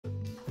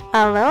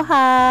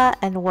Aloha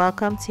and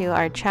welcome to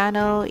our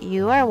channel.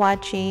 You are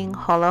watching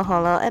Holo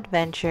Holo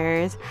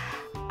Adventures.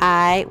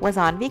 I was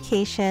on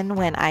vacation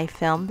when I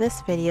filmed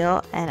this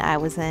video, and I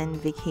was on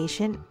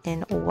vacation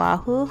in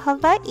Oahu,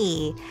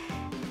 Hawaii.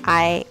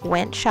 I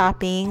went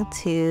shopping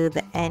to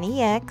the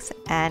NEX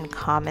and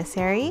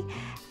commissary.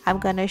 I'm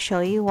going to show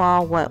you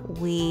all what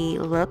we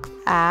looked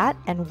at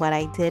and what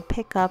I did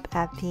pick up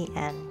at the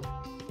end.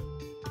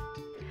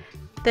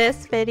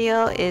 This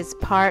video is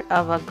part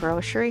of a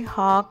Grocery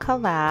Haul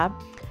Collab.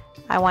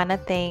 I want to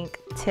thank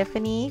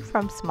Tiffany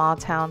from Small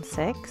Town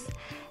 6,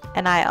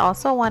 and I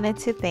also wanted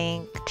to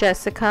thank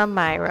Jessica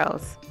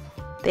Myros.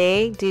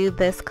 They do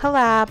this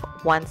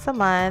collab once a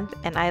month,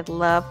 and I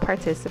love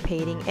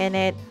participating in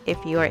it.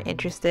 If you are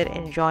interested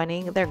in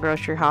joining their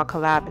Grocery Haul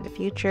Collab in the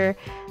future,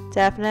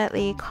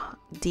 definitely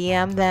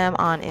DM them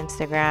on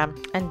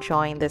Instagram and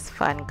join this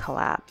fun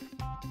collab.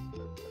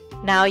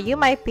 Now you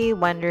might be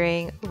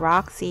wondering,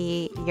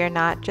 Roxy, you're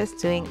not just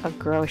doing a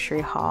grocery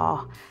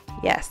haul.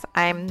 Yes,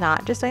 I'm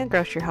not just doing a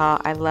grocery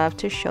haul. I love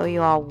to show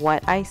you all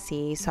what I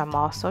see, so I'm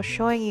also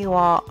showing you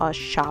all a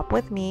shop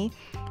with me,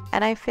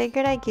 and I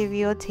figured I'd give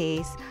you a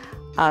taste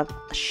of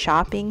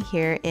shopping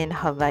here in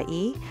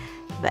Hawaii.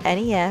 The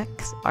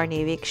NEX, or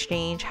Navy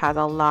Exchange, has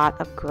a lot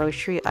of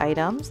grocery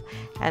items,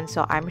 and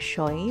so I'm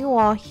showing you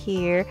all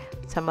here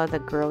some of the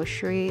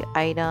grocery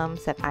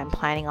items that I'm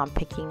planning on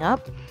picking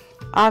up.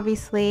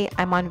 Obviously,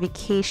 I'm on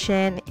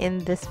vacation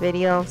in this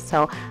video,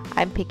 so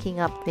I'm picking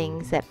up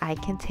things that I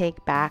can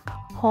take back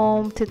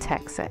home to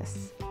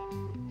Texas.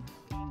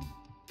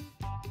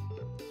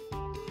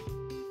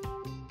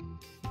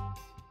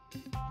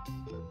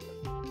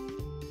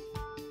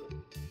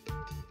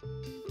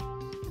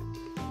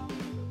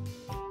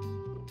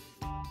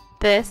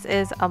 This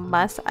is a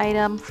must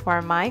item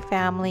for my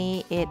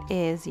family. It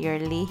is your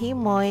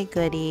lihimoi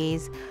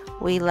goodies.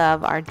 We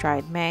love our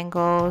dried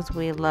mangoes.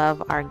 We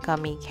love our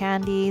gummy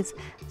candies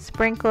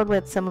sprinkled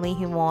with some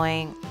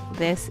lihimoi.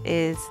 This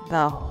is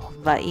the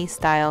Hawaii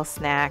style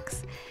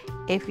snacks.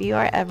 If you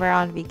are ever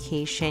on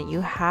vacation,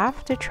 you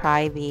have to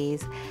try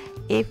these.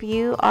 If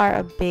you are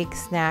a big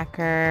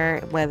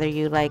snacker, whether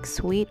you like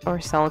sweet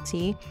or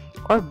salty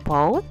or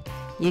both,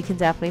 you can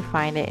definitely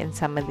find it in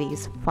some of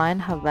these fun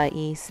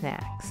Hawaii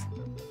snacks.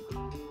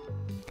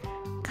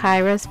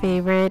 Kyra's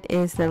favorite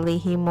is the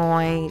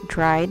lihimoi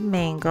dried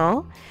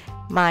mango.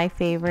 My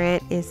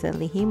favorite is the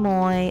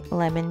lihimoi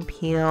lemon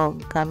peel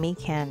gummy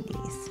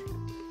candies.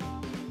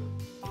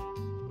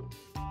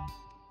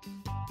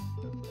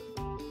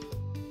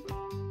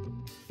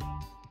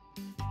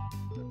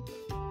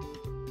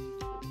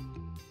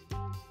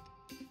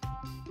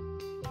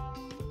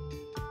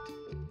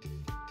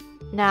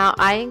 Now,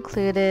 I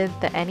included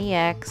the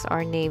NEX,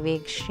 or Navy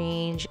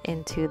Exchange,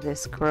 into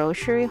this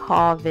grocery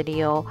haul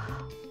video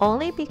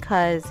only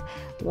because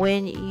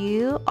when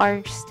you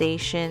are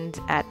stationed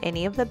at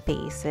any of the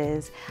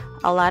bases,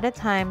 a lot of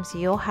times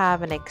you'll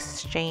have an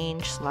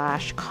exchange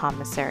 /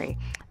 commissary.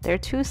 They're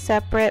two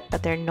separate,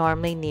 but they're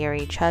normally near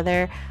each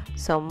other,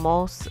 so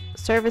most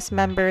service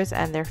members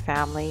and their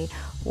family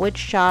would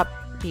shop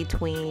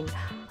between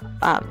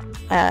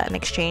an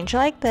exchange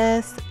like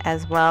this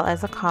as well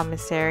as a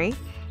commissary.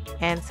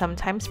 And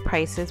sometimes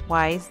prices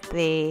wise,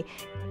 they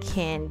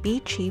can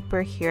be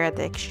cheaper here at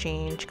the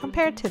exchange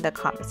compared to the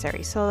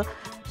commissary. So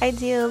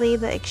ideally,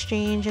 the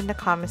exchange and the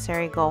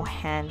commissary go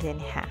hand in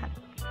hand.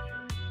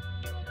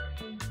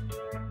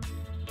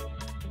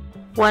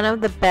 One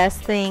of the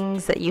best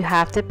things that you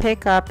have to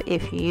pick up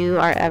if you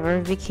are ever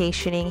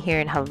vacationing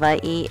here in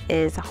Hawaii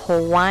is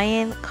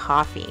Hawaiian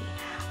coffee.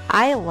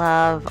 I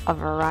love a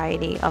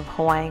variety of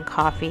Hawaiian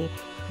coffee,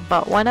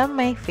 but one of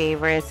my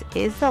favorites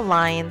is the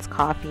Lion's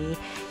coffee.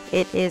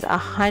 It is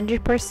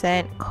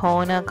 100%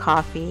 Kona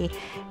coffee.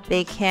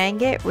 They can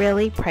get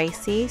really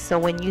pricey, so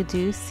when you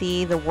do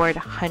see the word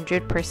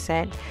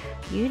 100%,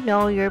 you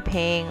know you're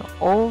paying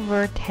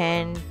over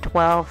 $10,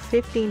 $12,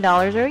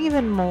 $15 or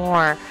even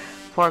more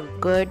for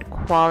good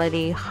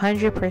quality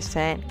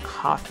 100%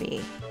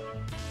 coffee.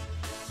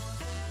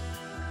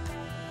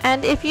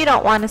 And if you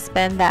don't want to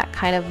spend that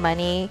kind of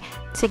money,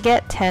 to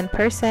get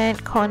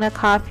 10% Kona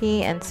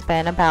coffee and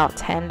spend about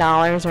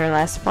 $10 or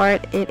less for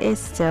it, it is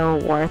still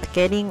worth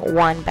getting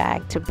one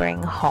bag to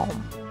bring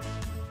home.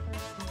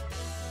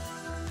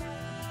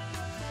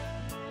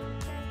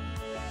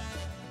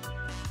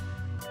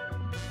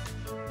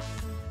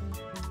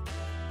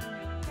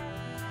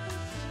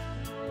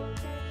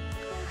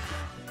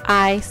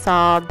 I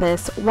saw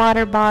this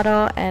water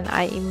bottle and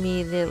I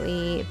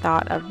immediately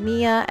thought of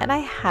Mia, and I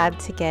had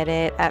to get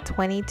it at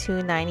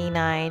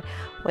 $22.99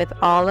 with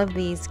all of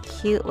these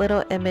cute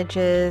little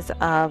images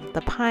of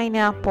the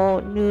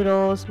pineapple,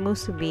 noodles,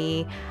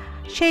 musubi,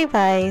 shave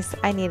ice.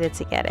 I needed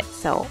to get it,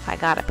 so I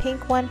got a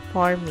pink one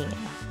for Mia.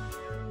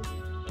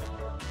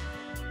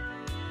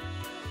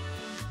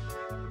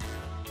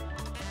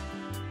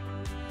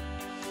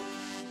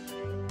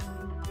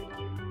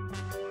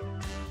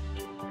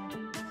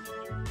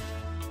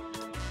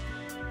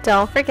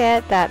 Don't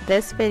forget that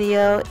this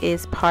video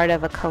is part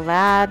of a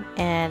collab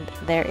and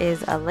there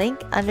is a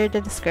link under the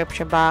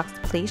description box.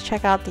 Please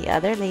check out the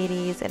other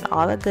ladies and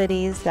all the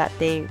goodies that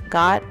they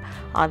got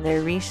on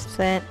their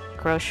recent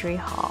grocery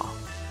haul.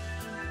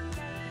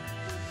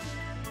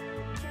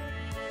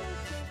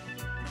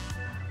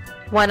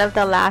 One of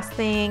the last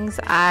things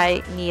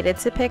I needed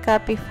to pick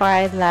up before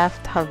I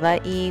left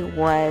Hawaii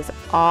was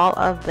all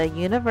of the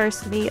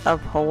University of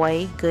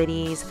Hawaii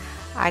goodies.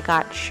 I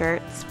got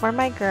shirts for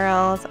my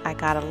girls, I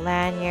got a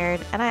lanyard,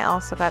 and I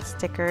also got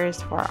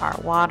stickers for our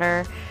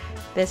water.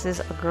 This is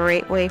a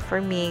great way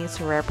for me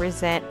to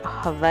represent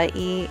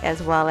Hawaii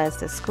as well as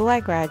the school I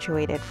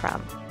graduated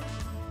from.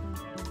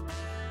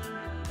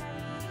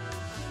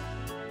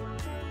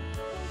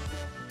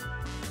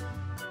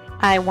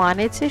 I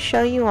wanted to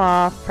show you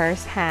all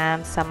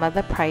firsthand some of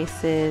the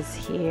prices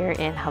here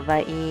in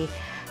Hawaii.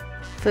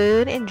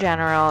 Food in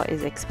general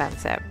is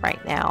expensive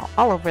right now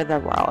all over the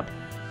world.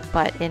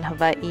 But in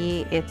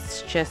Hawaii,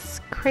 it's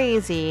just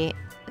crazily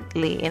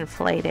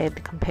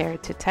inflated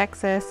compared to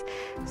Texas.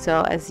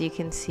 So as you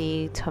can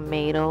see,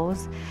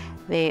 tomatoes,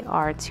 they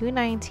are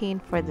 $2.19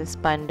 for this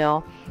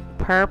bundle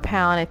per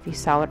pound. If you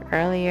saw it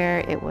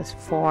earlier, it was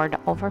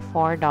over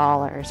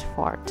 $4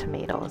 for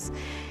tomatoes.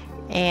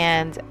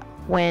 And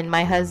when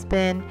my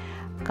husband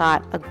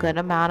got a good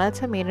amount of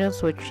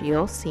tomatoes, which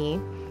you'll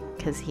see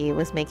because he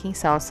was making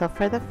salsa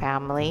for the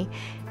family,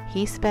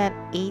 he spent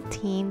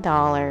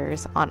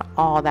 $18 on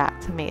all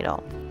that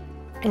tomato.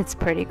 It's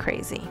pretty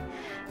crazy.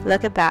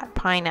 Look at that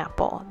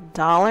pineapple,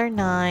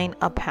 $1.09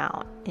 a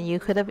pound. And you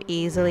could have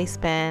easily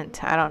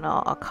spent, I don't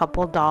know, a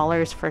couple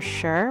dollars for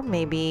sure,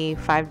 maybe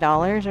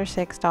 $5 or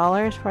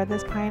 $6 for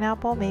this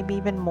pineapple, maybe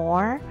even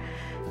more,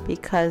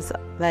 because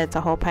that's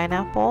a whole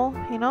pineapple,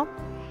 you know.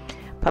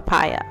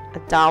 Papaya,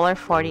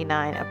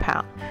 $1.49 a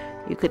pound.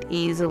 You could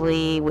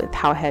easily, with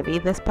how heavy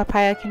this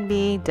papaya can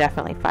be,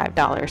 definitely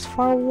 $5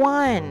 for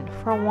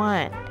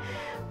one.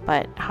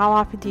 But how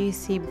often do you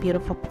see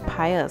beautiful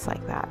papayas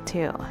like that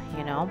too,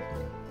 you know?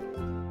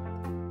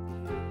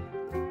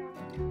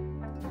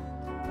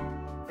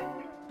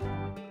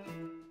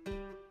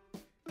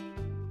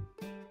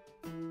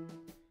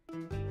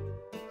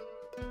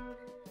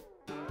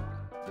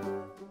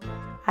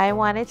 I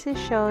wanted to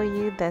show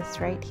you this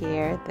right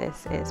here.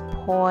 This is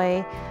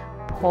poi.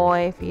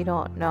 Poi, if you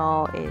don't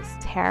know, is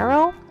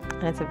taro,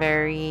 and it's a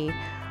very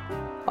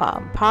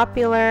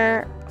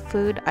popular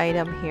food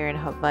item here in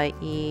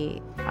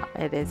Hawaii.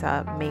 It is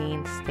a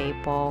main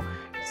staple.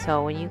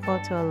 So when you go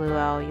to a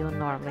luau, you'll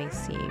normally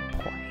see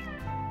poi.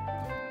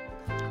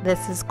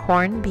 This is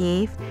corned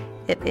beef.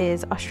 It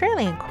is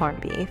Australian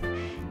corned beef.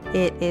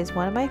 It is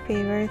one of my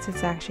favorites.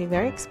 It's actually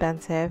very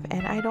expensive,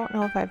 and I don't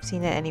know if I've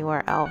seen it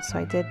anywhere else, so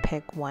I did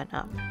pick one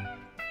up.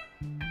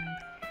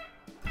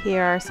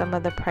 Here are some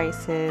of the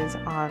prices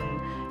on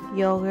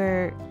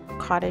yogurt,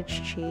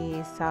 cottage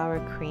cheese, sour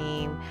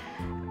cream.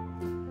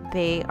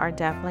 They are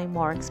definitely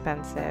more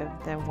expensive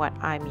than what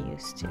I'm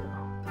used to.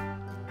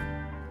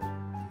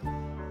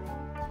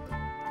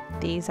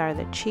 These are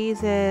the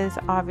cheeses.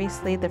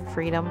 Obviously the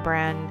Freedom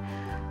brand,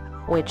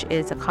 which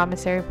is a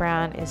commissary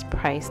brand, is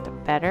priced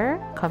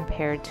better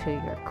compared to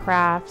your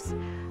Crafts,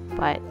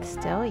 but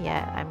still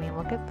yet, I mean,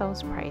 look at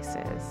those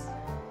prices.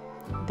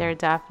 They're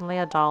definitely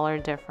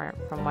 $1 different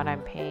from what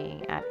I'm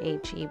paying at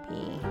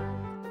H-E-B.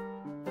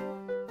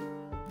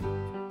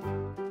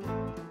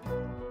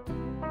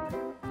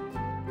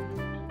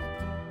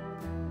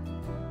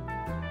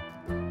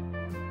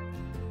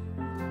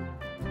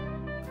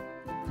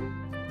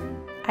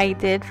 I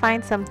did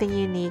find something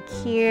unique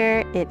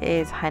here. It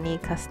is honey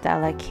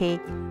castella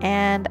cake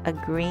and a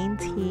green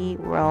tea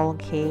roll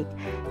cake.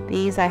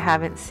 These I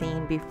haven't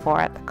seen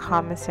before at the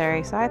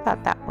commissary, so I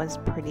thought that was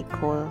pretty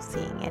cool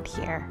seeing it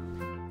here.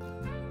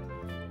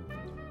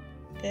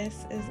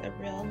 This is a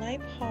real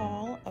life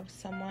haul of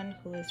someone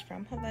who is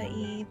from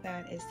Hawaii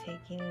that is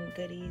taking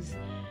goodies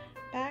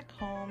back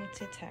home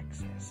to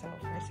Texas. So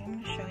first thing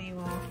I'm going to show you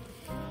all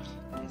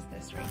is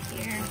this right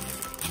here.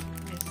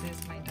 This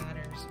is my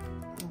daughter's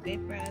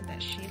ube bread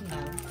that she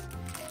loves,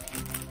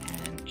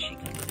 and she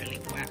can literally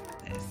wrap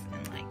this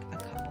in like a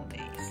couple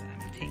days. So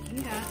I'm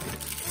taking that.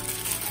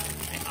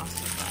 I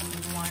also got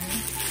one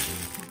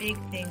big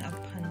thing of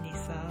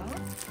pandesal,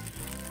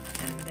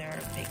 and they're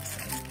a big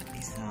size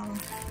pandesal.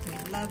 We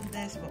love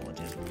this, but we'll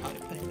just probably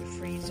put it in the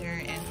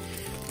freezer and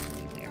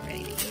we are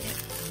ready to eat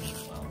it.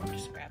 Well, we'll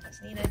just grab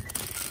as needed.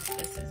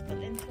 This is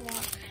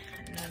balintawak,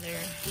 another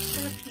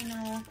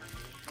Filipino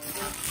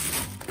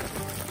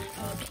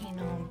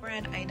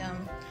bread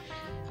item.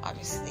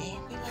 Obviously,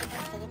 we love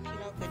our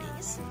Filipino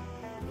goodies.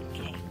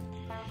 Okay,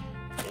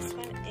 this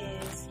one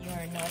is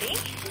your nori.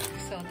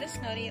 So this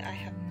nori I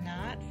have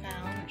not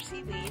found, or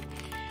seaweed,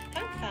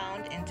 haven't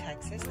found in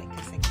Texas, like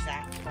this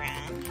exact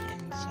brand.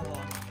 And so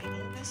I'm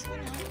picking this one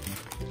up.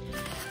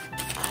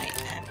 I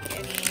am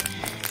getting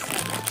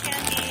some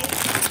candies.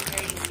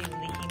 Very easy to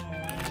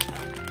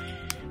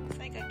it's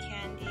like a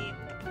candy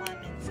with a plum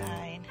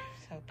inside.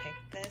 So pick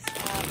this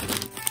up.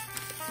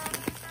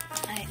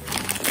 I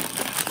also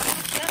got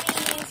some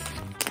gummies.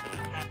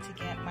 I have to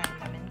get my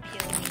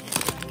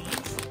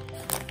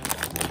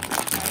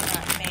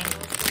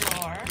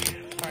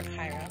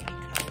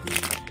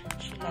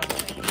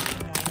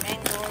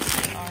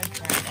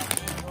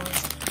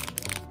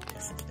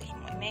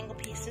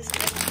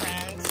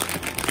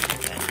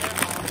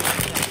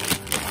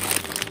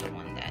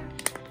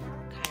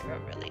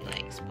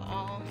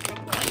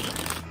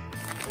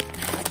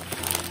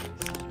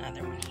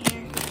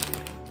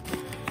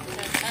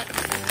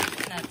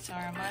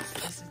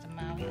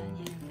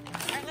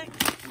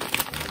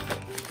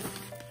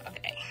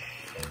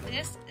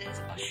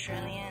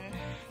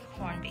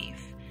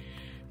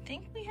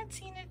had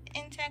seen it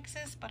in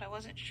Texas, but I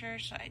wasn't sure,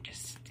 so I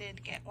just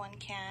did get 1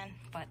 can.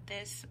 But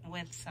this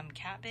with some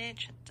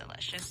cabbage,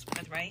 delicious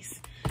with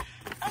rice,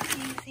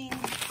 amazing.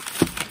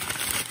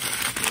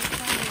 This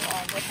one you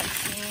all would have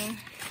seen.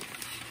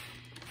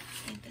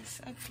 Ain't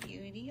this a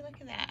beauty? Look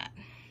at that.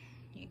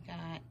 You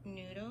got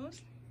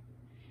noodles,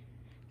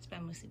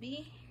 spam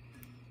musubi,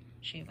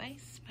 shaved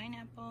ice,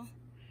 pineapple,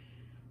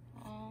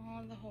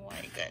 all the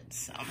Hawaii goods.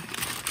 So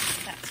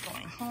that's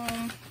going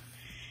home,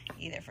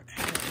 either for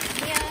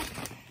Kyra or Mia.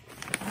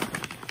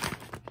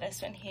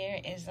 This one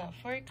here is a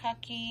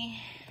furikake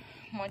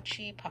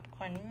mochi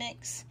popcorn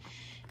mix.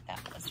 That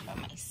was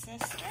from my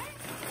sister.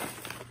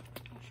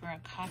 For a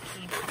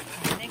kaki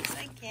popcorn mix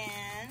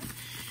again.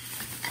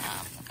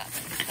 Got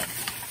some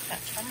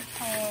that's from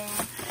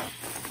home.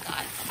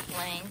 Got a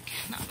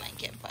not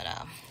blanket, but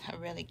a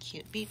really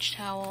cute beach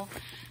towel.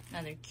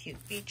 Another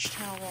cute beach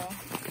towel.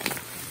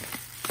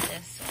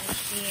 This one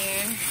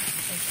here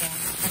is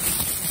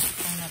 100%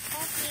 grown-up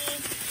coffee.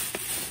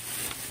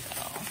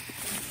 So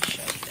let me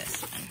show you this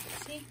one.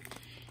 See,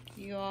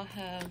 you all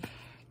have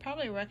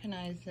probably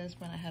recognized this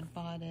when I had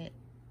bought it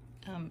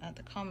at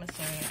the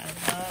commissary. I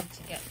love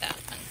to get that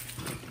one.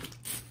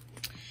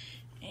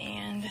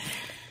 And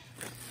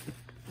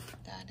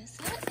that is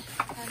it.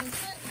 That is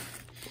it.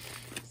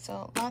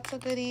 So lots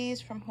of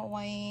goodies from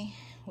Hawaii.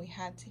 We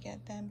had to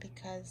get them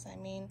because, I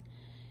mean,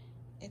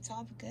 it's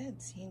all the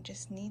goods. You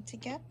just need to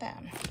get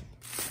them.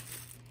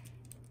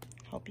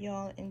 Hope you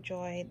all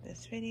enjoyed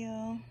this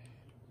video.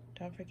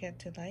 Don't forget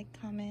to like,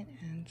 comment,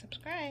 and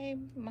subscribe.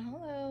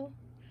 Mahalo.